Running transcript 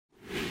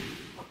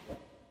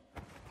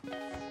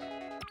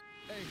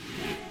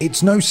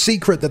It's no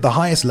secret that the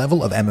highest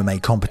level of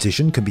MMA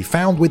competition can be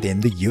found within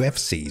the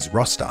UFC's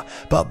roster,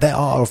 but there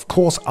are of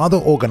course other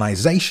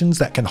organizations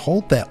that can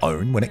hold their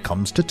own when it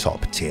comes to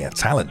top-tier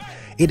talent.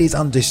 It is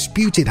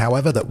undisputed,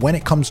 however, that when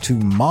it comes to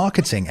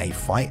marketing a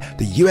fight,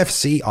 the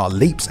UFC are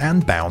leaps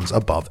and bounds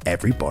above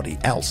everybody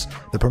else.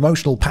 The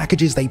promotional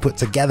packages they put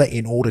together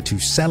in order to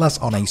sell us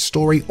on a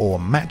story or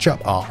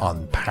matchup are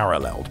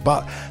unparalleled,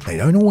 but they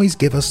don't always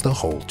give us the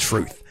whole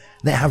truth.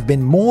 There have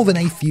been more than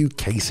a few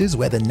cases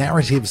where the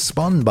narratives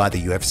spun by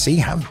the UFC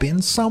have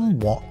been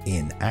somewhat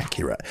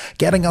inaccurate,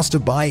 getting us to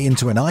buy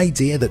into an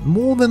idea that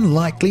more than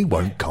likely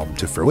won't come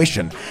to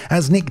fruition.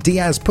 As Nick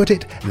Diaz put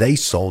it, they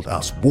sold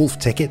us wolf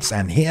tickets,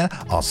 and here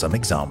are some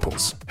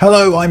examples.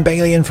 Hello, I'm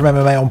Balian from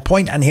MMA On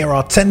Point, and here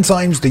are 10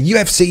 times the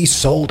UFC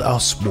sold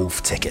us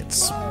wolf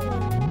tickets.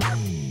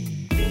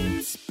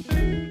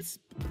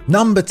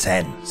 Number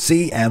 10.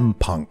 CM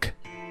Punk.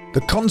 The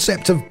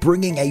concept of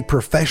bringing a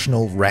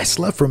professional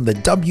wrestler from the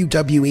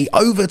WWE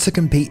over to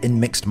compete in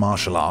mixed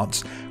martial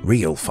arts,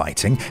 real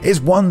fighting,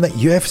 is one that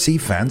UFC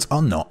fans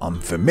are not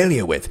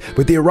unfamiliar with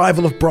the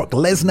arrival of Brock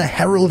Lesnar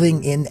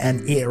heralding in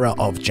an era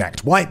of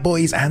jacked white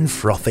boys and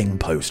frothing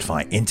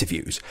post-fight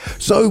interviews.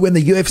 So when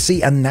the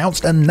UFC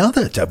announced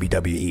another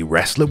WWE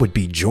wrestler would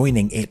be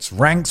joining its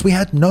ranks, we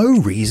had no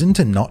reason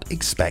to not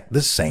expect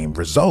the same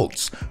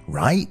results,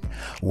 right?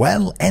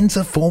 Well,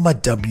 enter former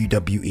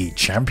WWE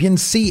champion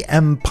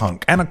CM Punk.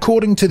 And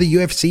according to the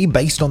UFC,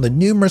 based on the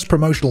numerous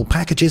promotional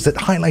packages that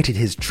highlighted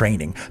his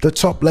training, the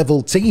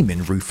top-level team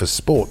in Rufus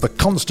Sport, the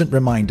constant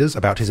reminders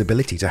about his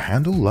ability to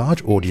handle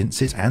large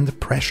audiences and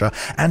pressure,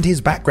 and his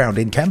background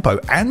in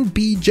Kempo and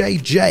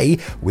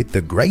BJJ with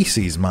the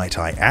Gracies, might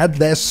I add,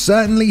 there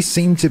certainly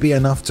seemed to be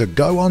enough to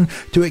go on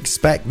to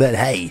expect that,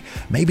 hey,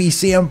 maybe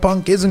CM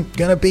Punk isn't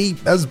gonna be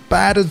as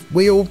bad as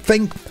we all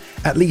think.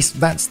 At least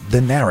that's the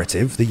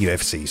narrative the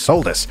UFC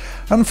sold us.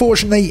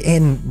 Unfortunately,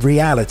 in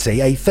reality,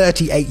 a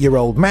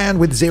 38-year-old man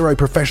with 0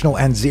 professional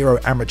and 0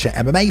 amateur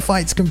MMA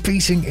fights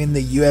competing in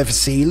the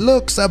UFC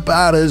looks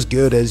about as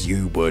good as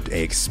you would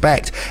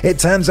expect. It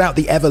turns out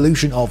the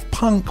evolution of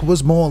Punk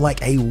was more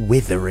like a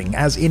withering,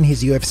 as in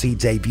his UFC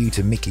debut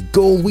to Mickey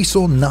Gall, we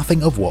saw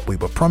nothing of what we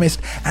were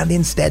promised and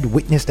instead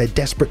witnessed a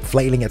desperate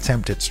flailing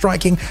attempt at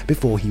striking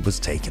before he was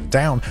taken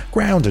down,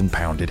 ground and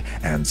pounded,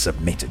 and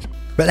submitted.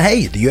 But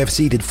hey, the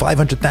UFC did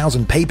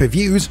 500,000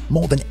 pay-per-views,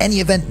 more than any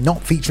event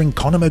not featuring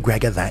Conor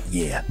McGregor that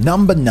year.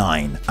 Number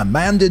 9.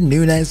 Amanda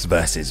Nunes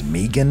vs.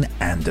 Megan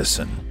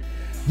Anderson.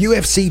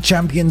 UFC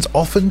champions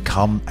often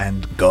come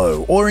and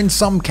go, or in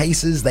some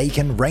cases they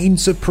can reign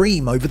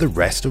supreme over the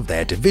rest of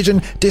their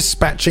division,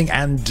 dispatching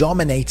and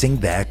dominating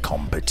their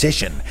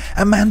competition.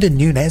 Amanda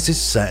Nunes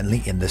is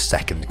certainly in the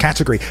second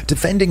category,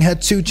 defending her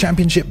 2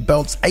 championship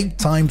belts 8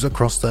 times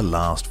across the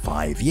last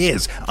 5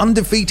 years,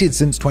 undefeated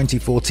since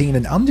 2014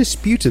 and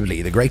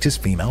undisputably the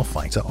greatest female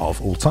fighter of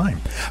all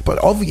time.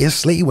 But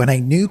obviously, when a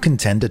new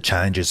contender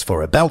challenges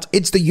for a belt,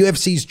 it's the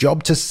UFC's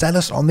job to sell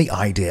us on the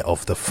idea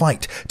of the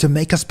fight, to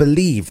make us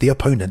believe the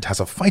opponent has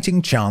a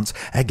fighting chance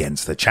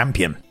against the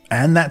champion.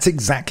 And that's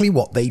exactly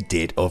what they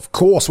did, of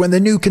course, when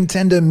the new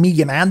contender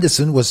Megan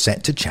Anderson was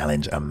set to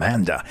challenge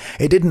Amanda.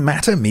 It didn't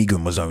matter,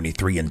 Megan was only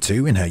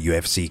 3-2 in her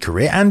UFC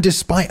career, and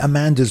despite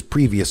Amanda's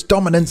previous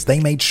dominance, they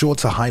made sure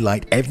to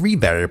highlight every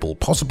variable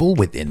possible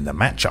within the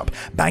matchup,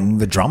 banging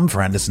the drum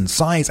for Anderson's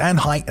size and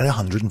height at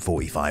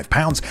 145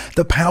 pounds,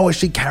 the power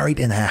she carried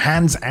in her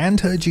hands,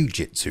 and her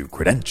jiu-jitsu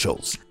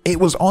credentials. It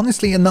was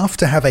honestly enough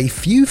to have a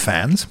few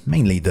fans,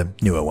 mainly the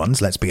newer ones,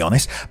 let's be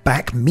honest,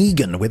 back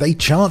Megan with a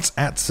chance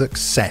at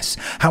success.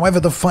 However,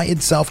 the fight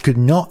itself could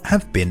not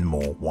have been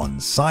more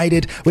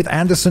one-sided, with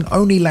Anderson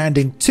only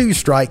landing 2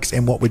 strikes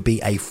in what would be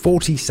a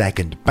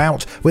 40-second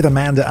bout, with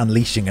Amanda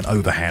unleashing an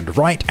overhand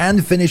right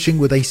and finishing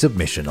with a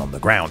submission on the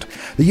ground.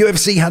 The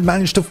UFC had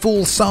managed to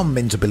fool some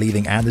into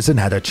believing Anderson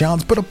had a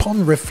chance, but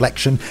upon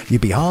reflection,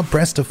 you'd be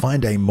hard-pressed to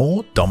find a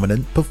more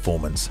dominant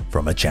performance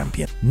from a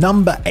champion.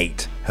 Number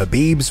 8.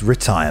 Khabib's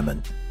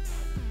retirement.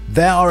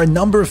 There are a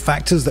number of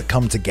factors that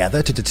come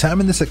together to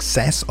determine the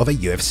success of a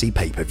UFC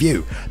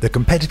pay-per-view. The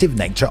competitive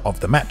nature of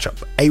the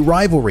matchup, a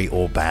rivalry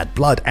or bad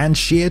blood, and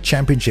sheer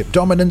championship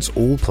dominance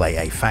all play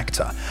a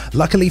factor.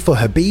 Luckily for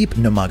Khabib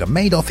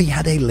Nurmagomedov, he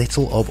had a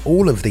little of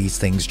all of these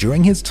things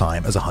during his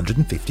time as a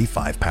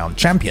 155-pound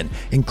champion,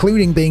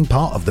 including being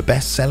part of the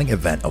best-selling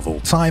event of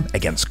all time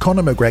against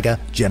Conor McGregor,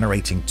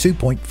 generating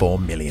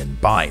 2.4 million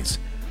buys.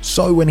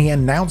 So when he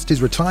announced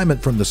his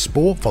retirement from the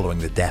sport following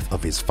the death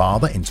of his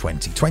father in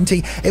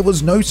 2020, it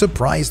was no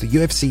surprise the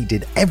UFC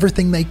did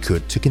everything they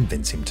could to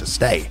convince him to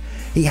stay.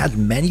 He had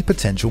many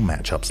potential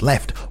matchups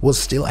left, was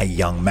still a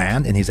young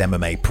man in his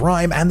MMA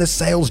prime, and the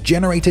sales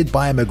generated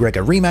by a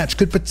McGregor rematch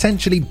could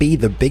potentially be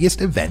the biggest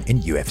event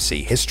in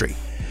UFC history.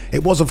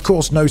 It was of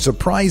course no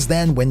surprise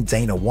then when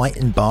Dana White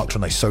embarked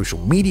on a social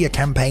media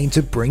campaign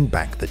to bring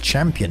back the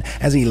champion,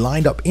 as he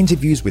lined up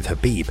interviews with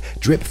Khabib,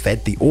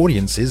 drip-fed the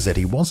audiences that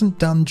he wasn't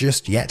done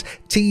just yet,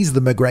 teased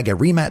the McGregor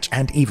rematch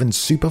and even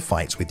super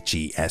fights with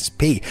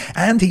GSP,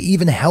 and he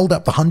even held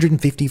up the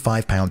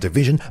 155-pound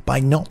division by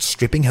not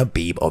stripping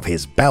Khabib of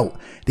his belt.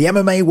 The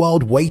MMA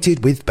world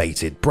waited with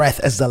bated breath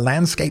as the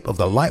landscape of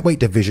the lightweight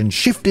division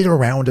shifted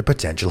around a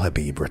potential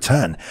Khabib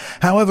return.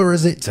 However,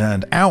 as it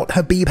turned out,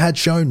 Khabib had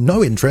shown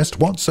no interest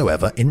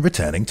whatsoever in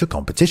returning to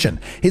competition.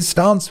 His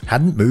stance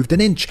hadn't moved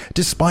an inch,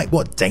 despite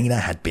what Dana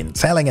had been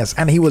telling us,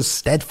 and he was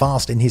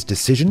steadfast in his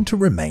decision to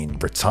remain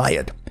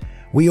retired.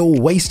 We all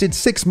wasted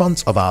 6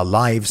 months of our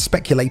lives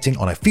speculating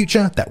on a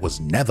future that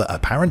was never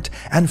apparent,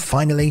 and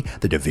finally,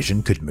 the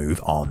division could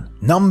move on.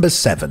 Number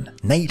 7.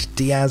 Nate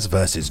Diaz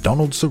vs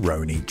Donald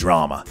Cerrone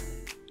drama.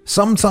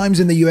 Sometimes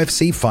in the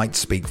UFC, fights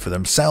speak for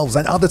themselves,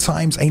 and other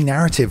times a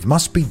narrative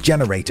must be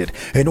generated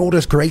in order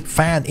to create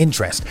fan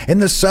interest in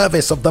the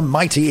service of the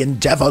mighty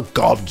Endeavor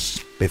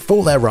gods.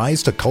 Before their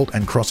rise to cult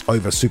and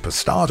crossover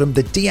superstardom,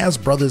 the Diaz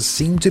brothers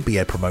seemed to be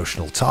a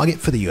promotional target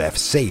for the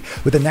UFC,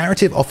 with the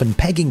narrative often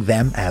pegging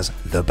them as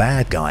the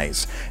bad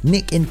guys.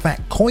 Nick in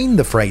fact coined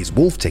the phrase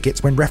wolf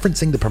tickets when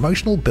referencing the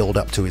promotional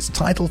build-up to his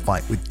title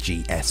fight with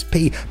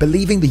GSP,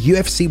 believing the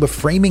UFC were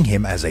framing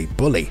him as a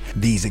bully.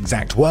 These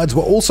exact words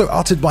were also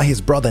uttered by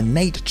his brother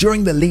Nate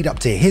during the lead-up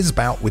to his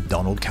bout with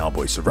Donald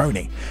Cowboy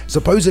Cerrone.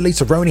 Supposedly,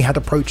 Cerrone had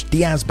approached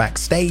Diaz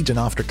backstage and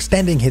after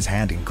extending his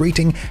hand in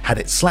greeting, had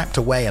it slapped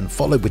away and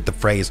followed with the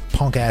phrase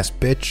 "punk ass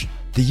bitch."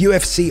 The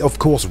UFC of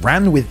course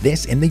ran with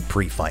this in the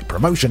pre-fight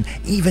promotion,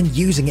 even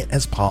using it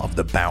as part of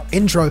the bout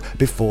intro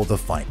before the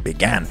fight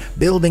began,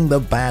 building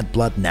the bad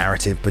blood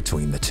narrative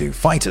between the two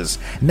fighters.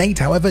 Nate,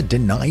 however,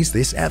 denies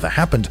this ever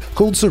happened,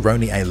 called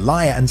Cerrone a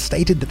liar, and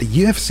stated that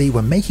the UFC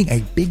were making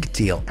a big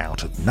deal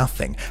out of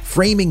nothing,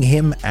 framing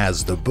him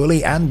as the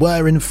bully, and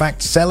were in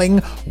fact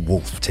selling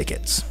wolf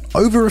tickets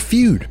over a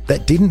feud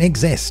that didn't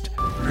exist.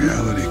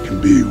 Reality can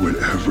be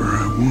whatever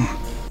I want.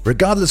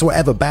 Regardless of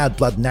whatever bad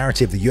blood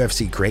narrative the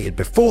UFC created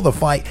before the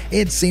fight,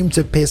 it seemed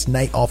to piss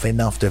Nate off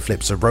enough to flip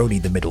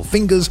Cerrone the middle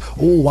fingers,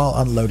 all while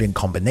unloading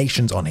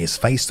combinations on his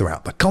face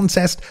throughout the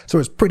contest, so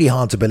it's pretty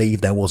hard to believe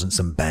there wasn't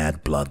some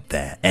bad blood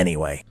there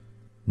anyway.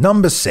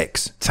 Number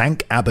 6.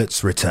 Tank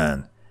Abbott's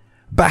return.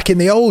 Back in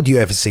the old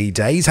UFC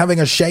days, having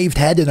a shaved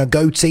head and a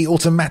goatee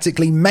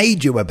automatically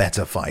made you a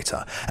better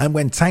fighter, and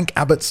when Tank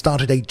Abbott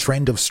started a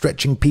trend of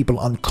stretching people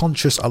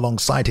unconscious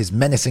alongside his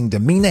menacing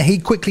demeanor, he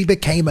quickly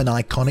became an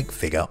iconic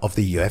figure of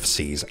the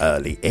UFC's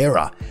early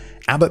era.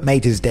 Abbott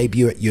made his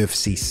debut at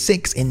UFC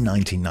 6 in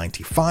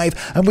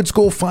 1995 and would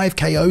score 5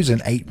 KOs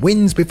and 8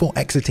 wins before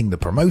exiting the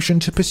promotion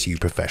to pursue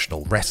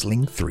professional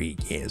wrestling 3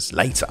 years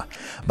later.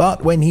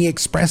 But when he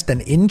expressed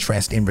an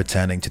interest in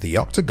returning to the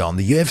octagon,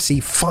 the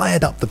UFC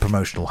fired up the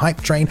promotional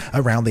hype train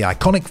around the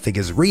iconic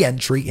figure's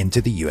re-entry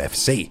into the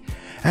UFC.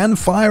 And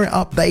fire it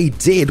up they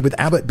did, with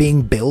Abbott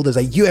being billed as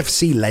a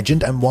UFC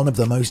legend and one of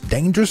the most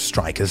dangerous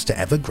strikers to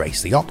ever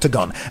grace the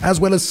octagon, as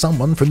well as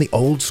someone from the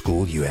old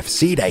school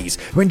UFC days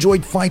who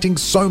enjoyed fighting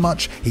so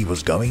much he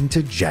was going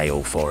to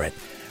jail for it.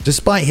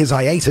 Despite his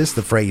hiatus,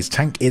 the phrase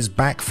 "Tank is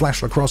back"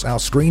 flashed across our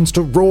screens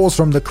to roars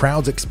from the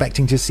crowds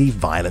expecting to see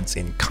violence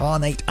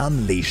incarnate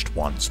unleashed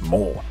once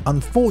more.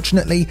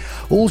 Unfortunately,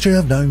 all should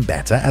have known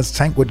better, as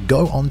Tank would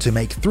go on to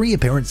make 3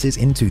 appearances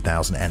in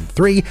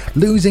 2003,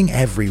 losing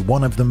every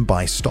one of them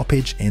by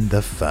stoppage in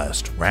the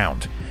first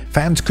round.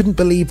 Fans couldn't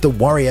believe the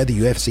warrior the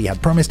UFC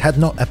had promised had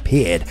not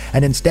appeared,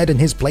 and instead in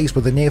his place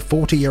was a near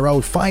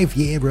 40-year-old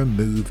 5-year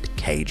removed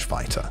cage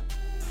fighter.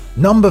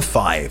 Number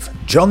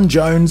 5. Jon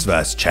Jones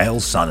vs Chael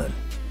Sonnen.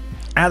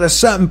 At a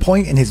certain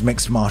point in his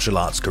mixed martial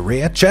arts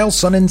career, Chael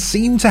Sonnen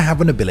seemed to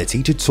have an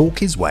ability to talk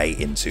his way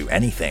into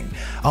anything.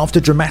 After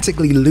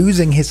dramatically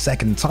losing his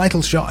second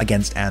title shot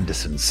against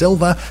Anderson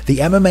Silva, the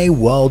MMA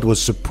world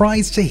was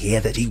surprised to hear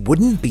that he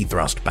wouldn't be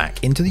thrust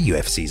back into the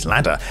UFC's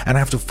ladder and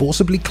have to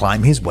forcibly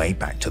climb his way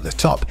back to the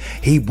top.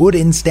 He would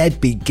instead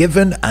be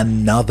given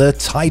another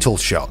title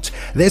shot,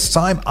 this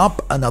time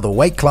up another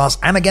weight class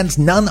and against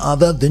none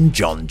other than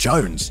Jon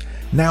Jones.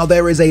 Now,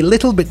 there is a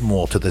little bit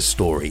more to the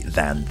story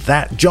than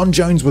that. Jon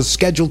Jones was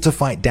scheduled to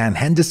fight Dan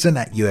Henderson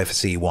at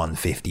UFC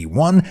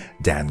 151.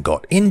 Dan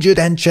got injured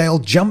and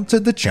Chael jumped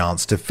at the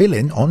chance to fill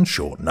in on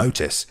short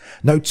notice.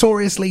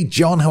 Notoriously,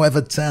 Jon,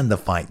 however, turned the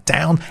fight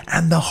down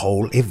and the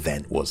whole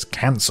event was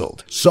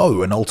cancelled.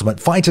 So, an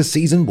Ultimate Fighter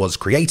season was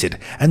created,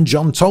 and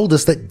Jon told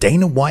us that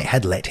Dana White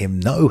had let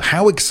him know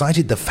how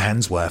excited the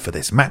fans were for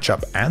this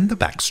matchup and the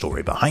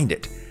backstory behind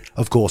it.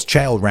 Of course,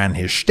 Chael ran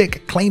his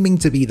shtick, claiming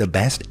to be the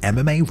best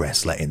MMA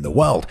wrestler in the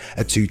world,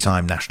 a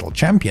 2-time national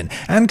champion,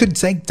 and could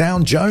take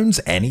down Jones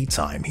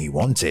anytime he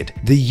wanted.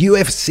 The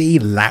UFC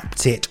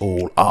lapped it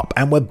all up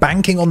and were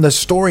banking on the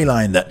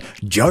storyline that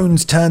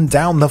Jones turned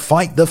down the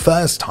fight the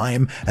first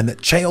time and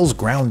that Chael's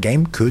ground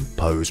game could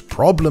pose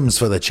problems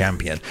for the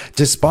champion.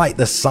 Despite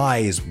the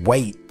size,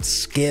 weight,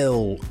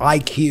 skill,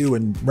 IQ,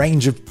 and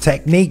range of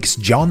techniques,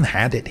 Jon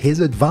had at his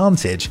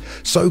advantage.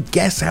 So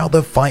guess how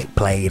the fight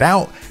played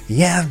out?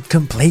 Yeah,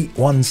 complete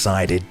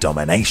one-sided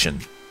domination.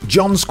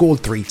 John scored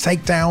 3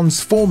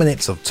 takedowns, 4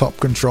 minutes of top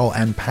control,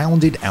 and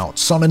pounded out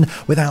Sonnen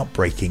without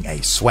breaking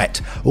a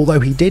sweat, although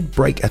he did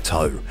break a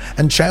toe,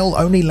 and Chael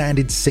only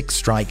landed 6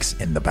 strikes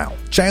in the bout.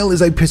 Chael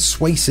is a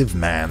persuasive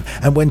man,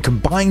 and when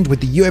combined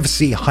with the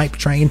UFC hype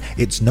train,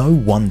 it's no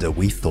wonder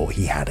we thought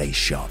he had a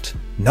shot.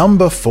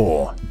 Number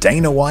 4.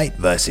 Dana White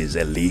vs.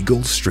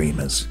 illegal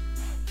streamers.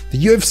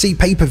 The UFC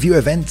pay-per-view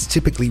events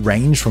typically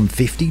range from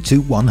 $50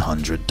 to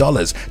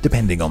 $100,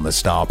 depending on the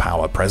star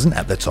power present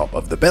at the top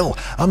of the bill.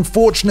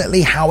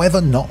 Unfortunately,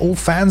 however, not all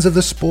fans of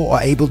the sport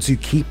are able to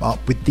keep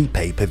up with the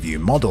pay-per-view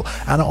model,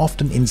 and are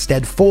often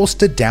instead forced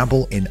to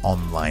dabble in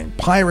online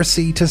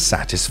piracy to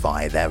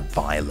satisfy their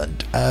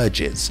violent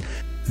urges.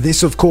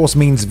 This of course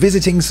means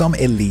visiting some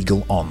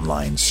illegal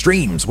online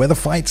streams where the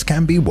fights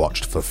can be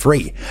watched for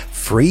free.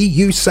 Free,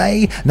 you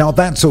say? Now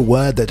that's a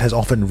word that has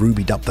often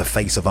rubied up the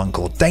face of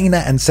Uncle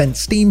Dana and sent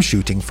steam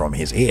shooting from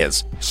his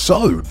ears.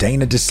 So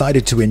Dana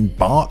decided to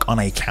embark on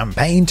a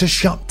campaign to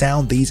shut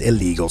down these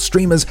illegal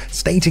streamers,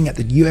 stating at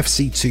the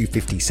UFC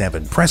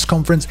 257 press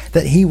conference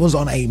that he was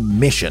on a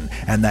mission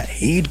and that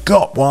he'd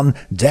got one,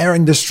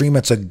 daring the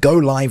streamer to go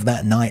live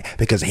that night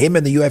because him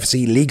and the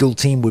UFC legal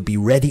team would be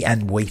ready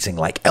and waiting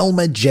like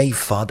Elmer J.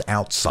 Fudd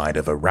outside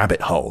of a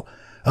rabbit hole.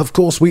 Of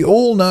course, we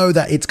all know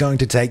that it's going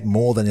to take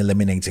more than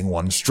eliminating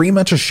one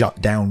streamer to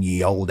shut down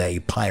ye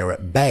olde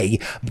Pirate Bay,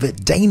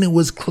 but Dana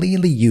was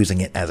clearly using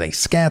it as a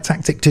scare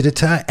tactic to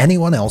deter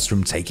anyone else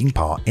from taking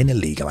part in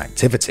illegal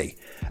activity.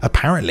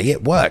 Apparently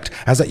it worked,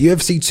 as at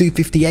UFC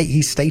 258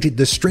 he stated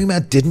the streamer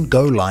didn't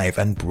go live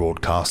and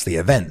broadcast the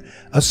event.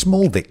 A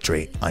small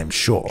victory, I'm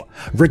sure.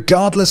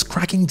 Regardless,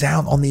 cracking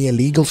down on the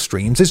illegal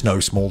streams is no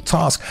small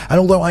task, and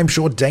although I'm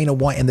sure Dana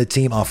White and the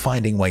team are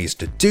finding ways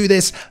to do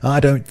this, I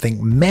don't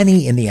think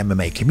many in the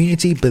MMA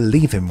community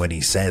believe him when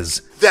he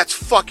says, "That's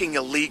fucking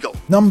illegal."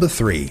 Number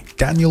 3.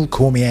 Daniel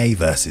Cormier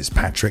vs.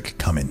 Patrick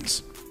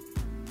Cummins.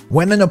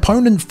 When an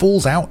opponent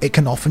falls out, it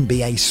can often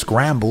be a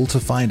scramble to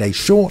find a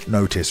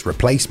short-notice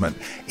replacement,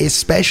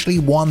 especially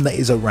one that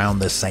is around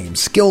the same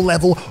skill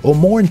level, or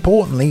more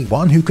importantly,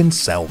 one who can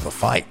sell the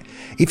fight.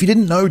 If you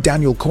didn't know,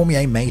 Daniel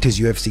Cormier made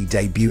his UFC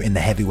debut in the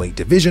heavyweight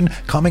division,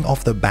 coming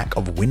off the back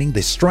of winning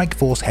the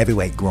Strikeforce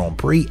Heavyweight Grand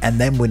Prix and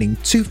then winning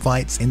 2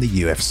 fights in the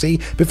UFC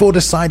before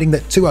deciding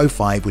that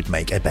 205 would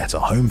make a better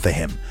home for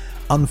him.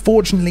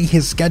 Unfortunately,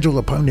 his scheduled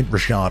opponent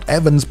Rashad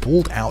Evans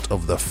pulled out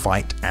of the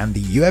fight and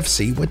the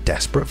UFC were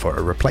desperate for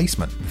a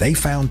replacement. They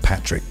found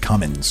Patrick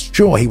Cummins.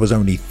 Sure, he was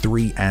only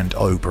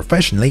 3-0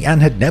 professionally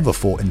and had never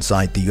fought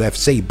inside the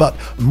UFC, but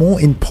more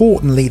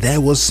importantly,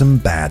 there was some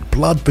bad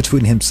blood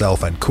between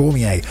himself and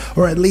Cormier,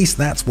 or at least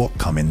that's what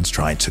Cummins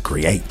tried to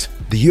create.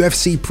 The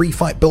UFC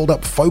pre-fight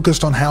build-up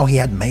focused on how he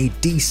had made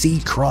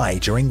DC cry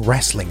during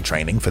wrestling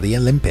training for the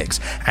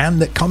Olympics,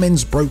 and that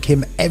Cummins broke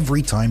him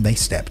every time they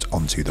stepped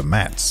onto the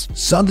mats.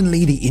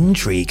 Suddenly, the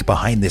intrigue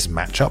behind this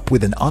matchup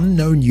with an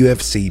unknown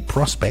UFC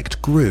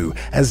prospect grew,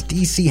 as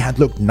DC had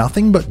looked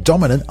nothing but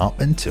dominant up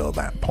until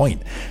that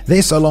point.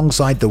 This,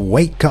 alongside the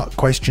weight cut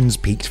questions,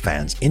 piqued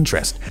fans'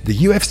 interest. The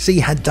UFC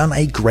had done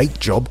a great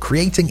job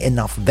creating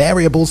enough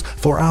variables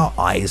for our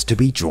eyes to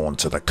be drawn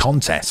to the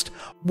contest.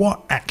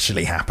 What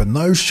actually happened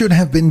though should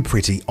have been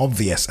pretty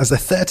obvious, as the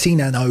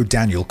 13-0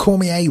 Daniel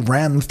Cormier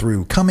ran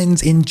through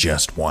Cummins in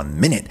just 1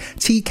 minute,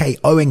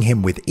 TKOing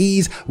him with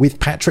ease, with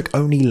Patrick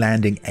only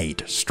landing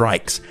 8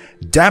 strikes.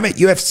 Damn it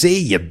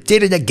UFC, you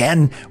did it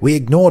again! We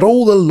ignored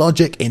all the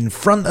logic in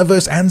front of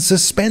us and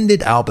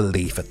suspended our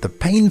belief at the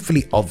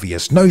painfully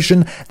obvious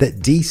notion that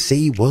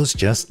DC was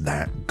just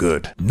that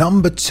good.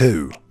 Number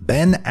 2.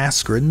 Ben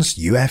Askren's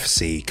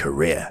UFC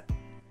career.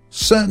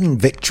 Certain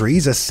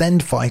victories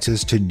ascend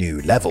fighters to new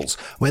levels,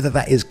 whether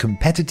that is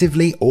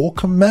competitively or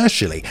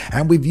commercially,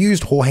 and we've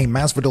used Jorge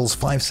Masvidal's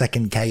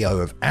 5-second KO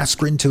of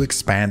Askren to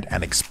expand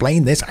and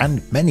explain this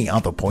and many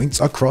other points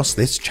across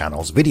this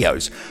channel's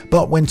videos.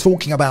 But when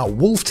talking about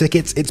Wolf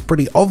tickets, it's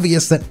pretty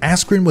obvious that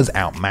Askren was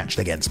outmatched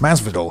against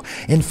Masvidal,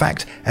 in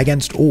fact,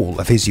 against all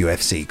of his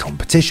UFC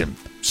competition.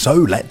 So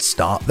let's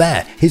start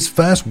there. His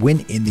first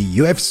win in the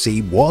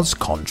UFC was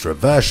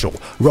controversial.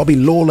 Robbie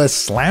Lawler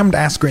slammed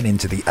Askren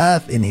into the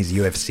earth in his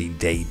UFC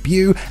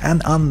debut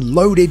and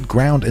unloaded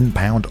ground and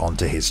pound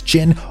onto his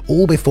chin,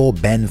 all before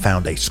Ben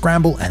found a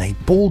scramble and a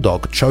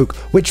bulldog choke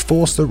which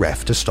forced the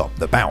ref to stop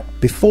the bout,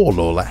 before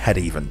Lawler had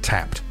even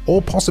tapped,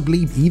 or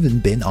possibly even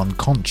been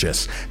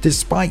unconscious.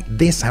 Despite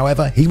this,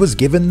 however, he was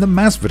given the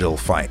Masvidal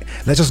fight.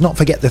 Let us not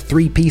forget the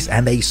 3-piece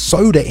and a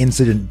soda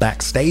incident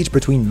backstage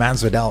between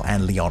Masvidal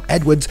and Leon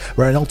Edwards,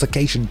 where an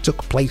altercation took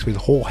place with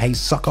Jorge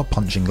sucker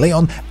punching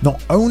Leon.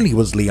 Not only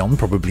was Leon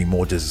probably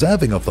more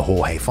deserving of the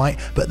Jorge fight,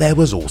 but there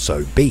was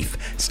also beef.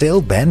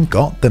 Still, Ben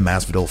got the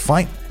Masvidal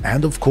fight.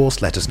 And of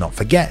course, let us not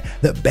forget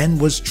that Ben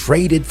was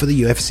traded for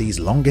the UFC's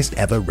longest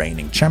ever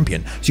reigning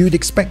champion, so you'd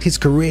expect his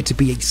career to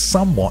be a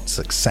somewhat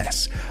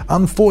success.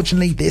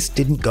 Unfortunately, this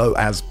didn't go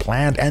as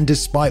planned, and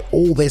despite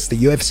all this, the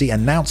UFC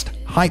announced,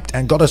 hyped,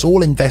 and got us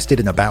all invested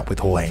in a bout with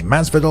Jorge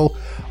Masvidal.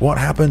 What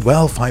happened?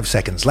 Well, 5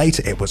 seconds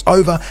later it was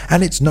over,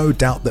 and it's no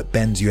doubt that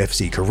Ben's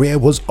UFC career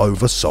was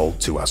oversold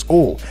to us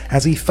all,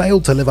 as he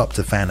failed to live up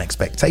to fan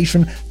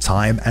expectation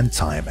time and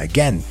time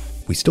again.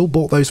 We still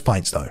bought those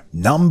fights though.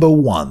 Number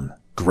 1.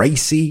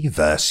 Gracie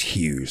vs.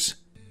 Hughes.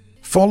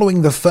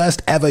 Following the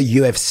first ever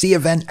UFC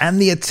event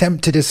and the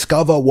attempt to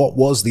discover what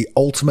was the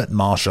ultimate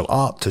martial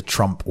art to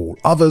trump all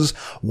others,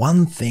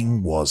 one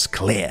thing was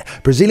clear.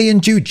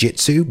 Brazilian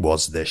Jiu-Jitsu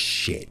was the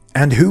shit.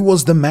 And who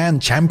was the man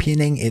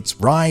championing its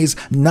rise?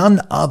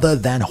 None other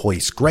than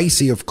Royce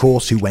Gracie, of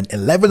course, who went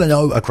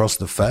 11-0 across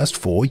the first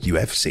 4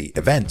 UFC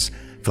events.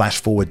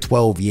 Flash forward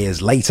 12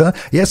 years later,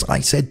 yes,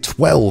 I said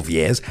 12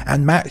 years,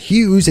 and Matt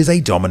Hughes is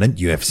a dominant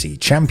UFC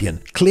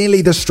champion.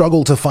 Clearly the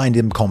struggle to find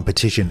him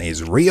competition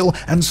is real,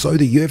 and so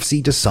the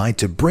UFC decide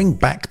to bring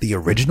back the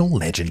original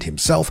legend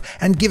himself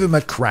and give him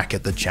a crack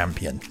at the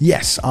champion.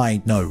 Yes,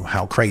 I know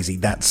how crazy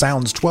that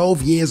sounds,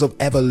 12 years of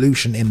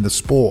evolution in the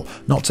sport,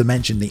 not to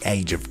mention the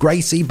age of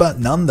Gracie, but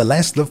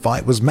nonetheless the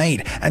fight was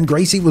made, and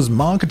Gracie was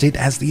marketed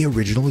as the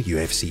original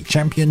UFC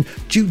champion,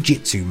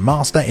 Jiu-Jitsu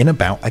master in a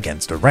bout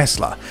against a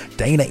wrestler.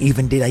 Dana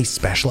even did a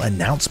special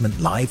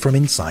announcement live from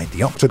inside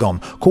the octagon,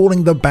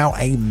 calling the bout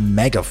a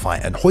mega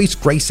fight and Royce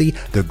Gracie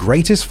the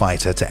greatest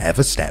fighter to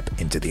ever step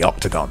into the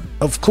octagon.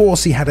 Of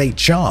course he had a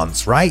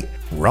chance, right?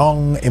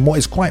 Wrong. In what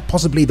is quite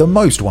possibly the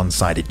most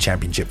one-sided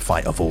championship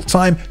fight of all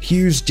time,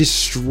 Hughes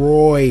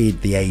destroyed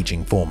the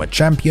aging former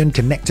champion,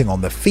 connecting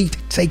on the feet,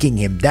 taking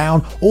him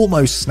down,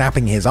 almost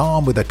snapping his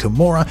arm with a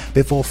Kimura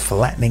before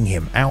flattening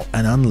him out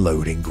and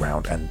unloading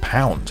ground and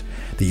pound.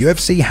 The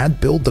UFC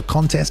had billed the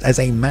contest as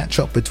a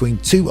matchup between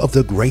 2 of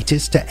the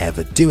greatest to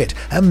ever do it,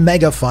 a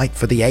mega fight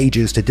for the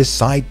ages to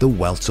decide the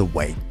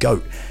welterweight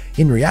GOAT.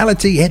 In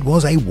reality, it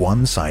was a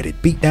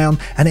one-sided beatdown,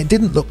 and it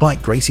didn't look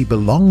like Gracie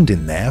belonged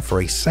in there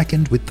for a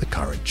second with the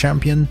current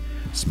champion.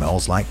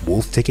 Smells like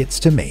wolf tickets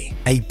to me.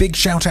 A big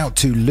shout out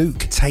to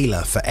Luke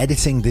Taylor for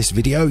editing this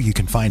video. You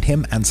can find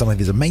him and some of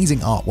his amazing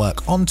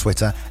artwork on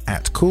Twitter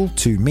at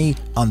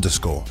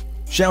cool2me_.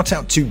 Shout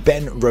out to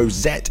Ben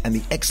Rosette and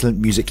the excellent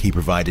music he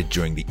provided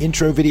during the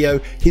intro video.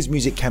 His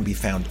music can be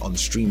found on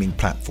streaming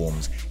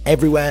platforms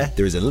everywhere.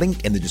 There is a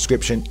link in the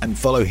description, and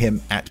follow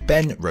him at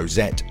Ben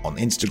Rosette on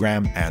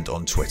Instagram and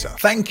on Twitter.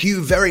 Thank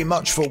you very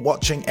much for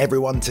watching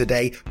everyone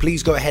today.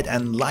 Please go ahead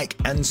and like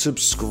and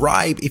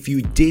subscribe if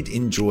you did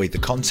enjoy the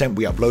content.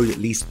 We upload at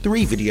least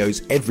 3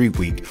 videos every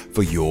week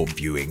for your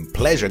viewing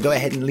pleasure. Go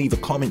ahead and leave a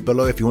comment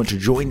below if you want to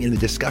join in the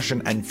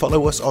discussion, and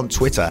follow us on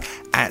Twitter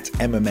at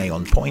MMA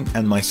On Point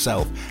and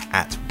myself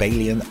at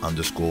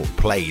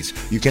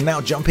Balian_plays. You can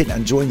now jump in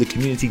and join the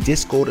community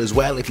Discord as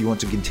well if you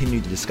want to continue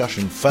the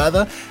discussion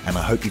further, and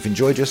I hope you've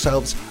enjoyed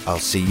yourselves. I'll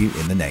see you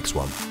in the next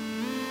one.